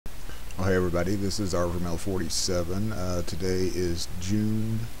Oh, hey everybody, this is RVML47. Today is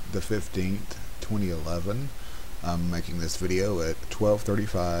June the 15th, 2011. I'm making this video at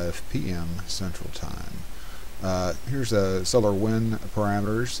 12:35 p.m. Central Time. Here's solar wind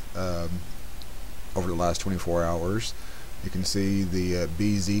parameters over the last 24 hours. You can see the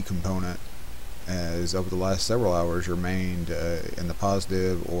BZ component has over the last several hours remained in the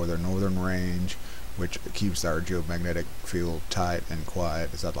positive or the northern range, which keeps our geomagnetic field tight and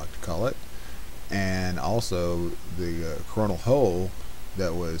quiet, as I'd like to call it. And also the coronal hole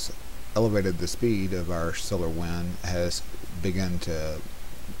that was elevated the speed of our solar wind has begun to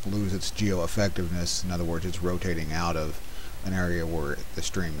lose its geo-effectiveness. In other words, it's rotating out of an area where the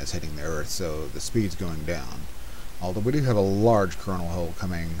stream is hitting the Earth, so the speed's going down. Although we do have a large coronal hole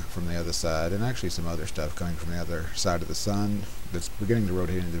coming from the other side, and actually some other stuff coming from the other side of the sun that's beginning to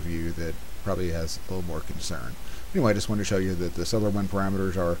rotate into view that probably has a little more concern. Anyway, I just wanted to show you that the solar wind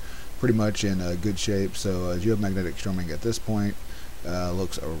parameters are pretty much in good shape, so geomagnetic storming at this point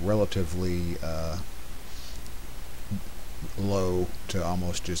looks relatively low to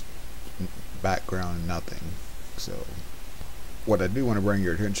almost just background nothing. So what I do want to bring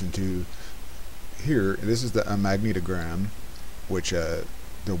your attention to here, this is the magnetogram, which the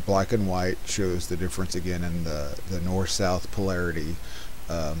black and white shows the difference again in the north-south polarity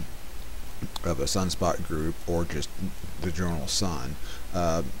of a sunspot group or just the general sun.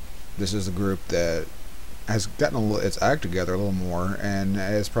 This is a group that has gotten its act together a little more and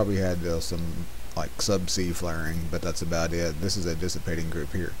has probably had some like subsea flaring, but that's about it. This is a dissipating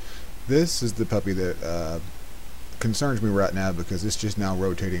group here. This is the puppy that concerns me right now because it's just now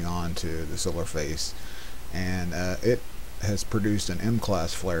rotating onto the solar face, and it has produced an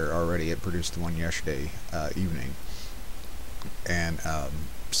M-class flare already. It produced the one yesterday evening, and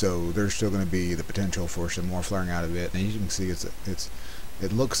so there's still going to be the potential for some more flaring out of it. And as you can see,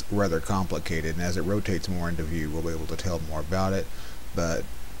 it looks rather complicated, and as it rotates more into view, we'll be able to tell more about it. But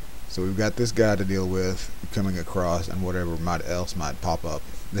so we've got this guy to deal with coming across, and whatever else might pop up.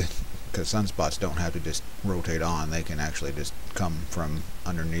 Because sunspots don't have to just rotate on, they can actually just come from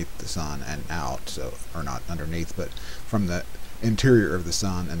underneath the sun and out, so, or not underneath, but from the interior of the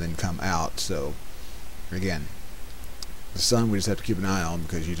sun and then come out. So again, the sun we just have to keep an eye on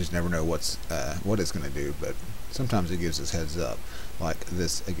because you just never know what it's going to do, but sometimes it gives us heads up, like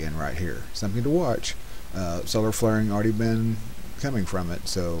this again right here. Something to watch. Solar flaring already been coming from it,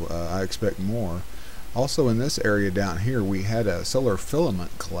 so I expect more. Also in this area down here we had a solar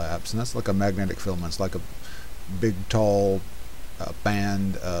filament collapse, and that's like a magnetic filament. It's like a big tall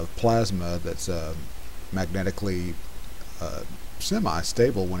band of plasma that's magnetically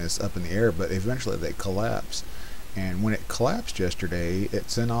semi-stable when it's up in the air, but eventually they collapse. And when it collapsed yesterday, it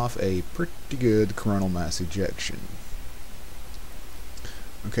sent off a pretty good coronal mass ejection.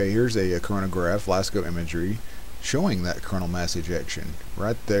 Okay, here's a coronagraph, LASCO imagery, showing that coronal mass ejection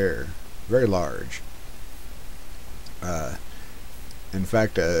right there, very large. In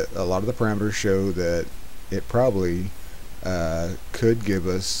fact, a lot of the parameters show that it probably could give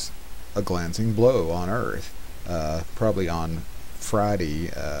us a glancing blow on Earth, probably on Friday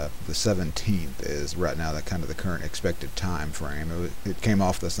the 17th is right now the kind of the current expected time frame. It came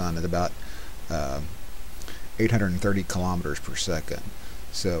off the sun at about 830 kilometers per second.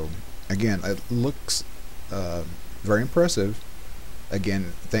 So again, it looks very impressive.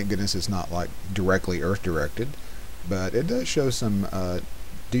 Again, thank goodness it's not like directly Earth directed, but it does show some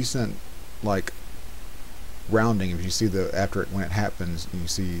decent like rounding. If you see when it happens, you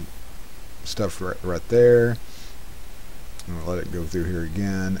see stuff right there. I'm gonna let it go through here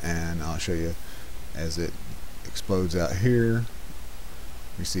again, and I'll show you as it explodes out here.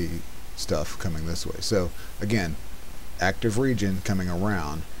 You see stuff coming this way. So again, active region coming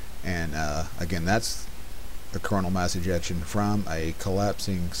around, and again, that's a coronal mass ejection from a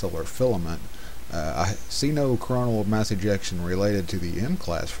collapsing solar filament. I see no coronal mass ejection related to the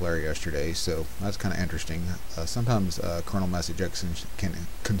M-class flare yesterday, so that's kind of interesting. Sometimes coronal mass ejections can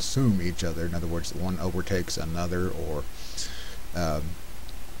consume each other. In other words, one overtakes another, or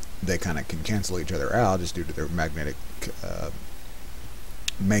they kind of can cancel each other out just due to their magnetic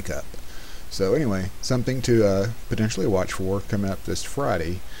makeup. So anyway, something to potentially watch for coming up this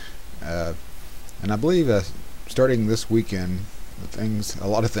Friday. And I believe starting this weekend, a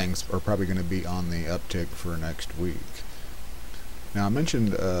lot of things are probably going to be on the uptick for next week. Now I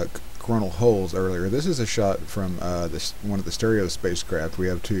mentioned coronal holes earlier. This is a shot from one of the stereo spacecraft. We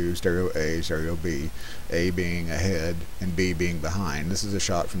have two, stereo A, stereo B, A being ahead and B being behind. This is a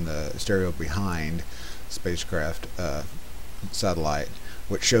shot from the stereo behind spacecraft satellite,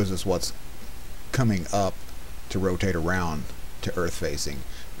 which shows us what's coming up to rotate around to Earth facing.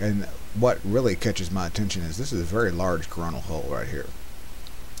 And what really catches my attention is this is a very large coronal hole right here.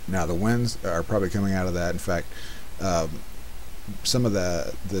 Now the winds are probably coming out of that. In fact, some of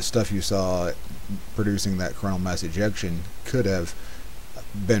the stuff you saw producing that coronal mass ejection could have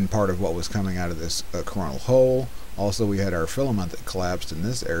been part of what was coming out of this coronal hole. Also, we had our filament that collapsed in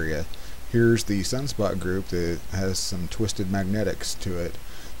this area. Here's the sunspot group that has some twisted magnetics to it.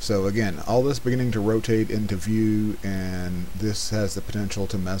 So again, all this beginning to rotate into view, and this has the potential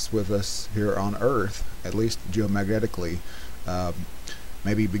to mess with us here on Earth, at least geomagnetically,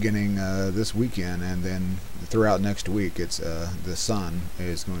 maybe beginning this weekend, and then throughout next week. It's the sun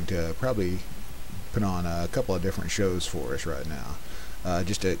is going to probably put on a couple of different shows for us right now.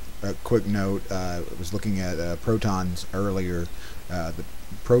 Just a quick note, I was looking at protons earlier. The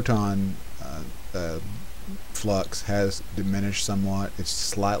proton flux has diminished somewhat. It's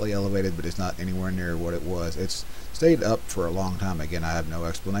slightly elevated, but it's not anywhere near what it was. It's stayed up for a long time. Again, I have no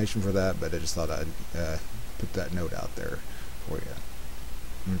explanation for that, but I just thought I'd put that note out there for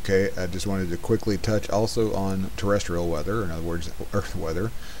you. Okay, I just wanted to quickly touch also on terrestrial weather, in other words, Earth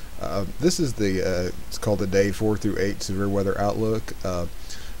weather. This is the it's called the day 4 through 8 severe weather outlook.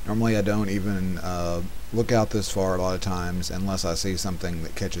 Normally I don't even look out this far a lot of times unless I see something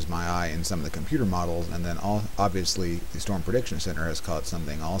that catches my eye in some of the computer models, and then obviously the Storm Prediction Center has caught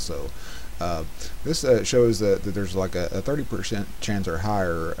something also. This shows that there's like a 30% chance or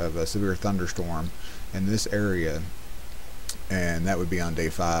higher of a severe thunderstorm in this area, and that would be on day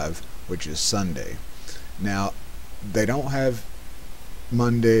 5, which is Sunday. Now, they don't have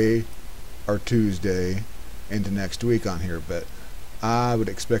Monday or Tuesday into next week on here, but I would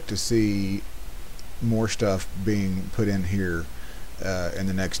expect to see more stuff being put in here in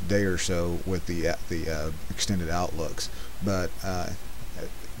the next day or so with the extended outlooks. But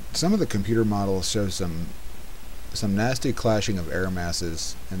some of the computer models show some nasty clashing of air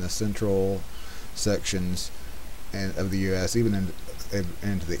masses in the central sections of the U.S., even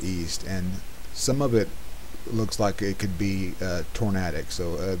into the east, and some of it looks like it could be tornadic.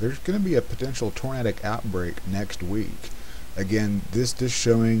 So there's going to be a potential tornadic outbreak next week. Again, this just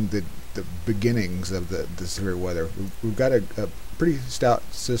showing the beginnings of the severe weather. We've got a pretty stout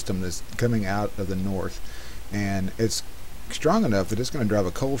system that's coming out of the north, and it's strong enough that it's going to drive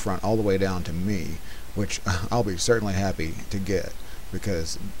a cold front all the way down to me, which I'll be certainly happy to get,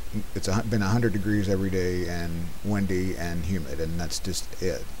 because it's been 100 degrees every day and windy and humid, and that's just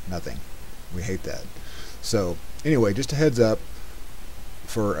it. Nothing. We hate that. So anyway, just a heads up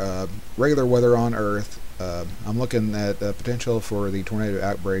for regular weather on Earth. I'm looking at potential for the tornado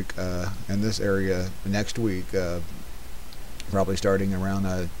outbreak in this area next week, probably starting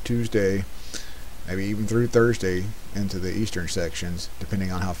around Tuesday, maybe even through Thursday into the eastern sections,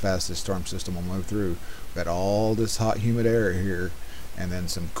 depending on how fast this storm system will move through. We've got all this hot, humid air here, and then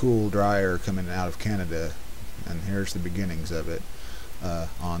some cool, dry air coming out of Canada, and here's the beginnings of it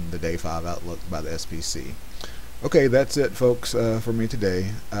on the Day 5 outlook by the SPC. Okay, that's it, folks, for me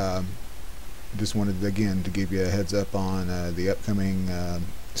today. Just wanted, again, to give you a heads up on the upcoming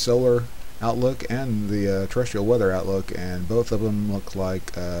solar outlook and the terrestrial weather outlook, and both of them look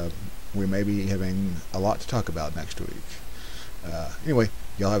like we may be having a lot to talk about next week. Anyway,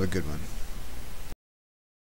 y'all have a good one.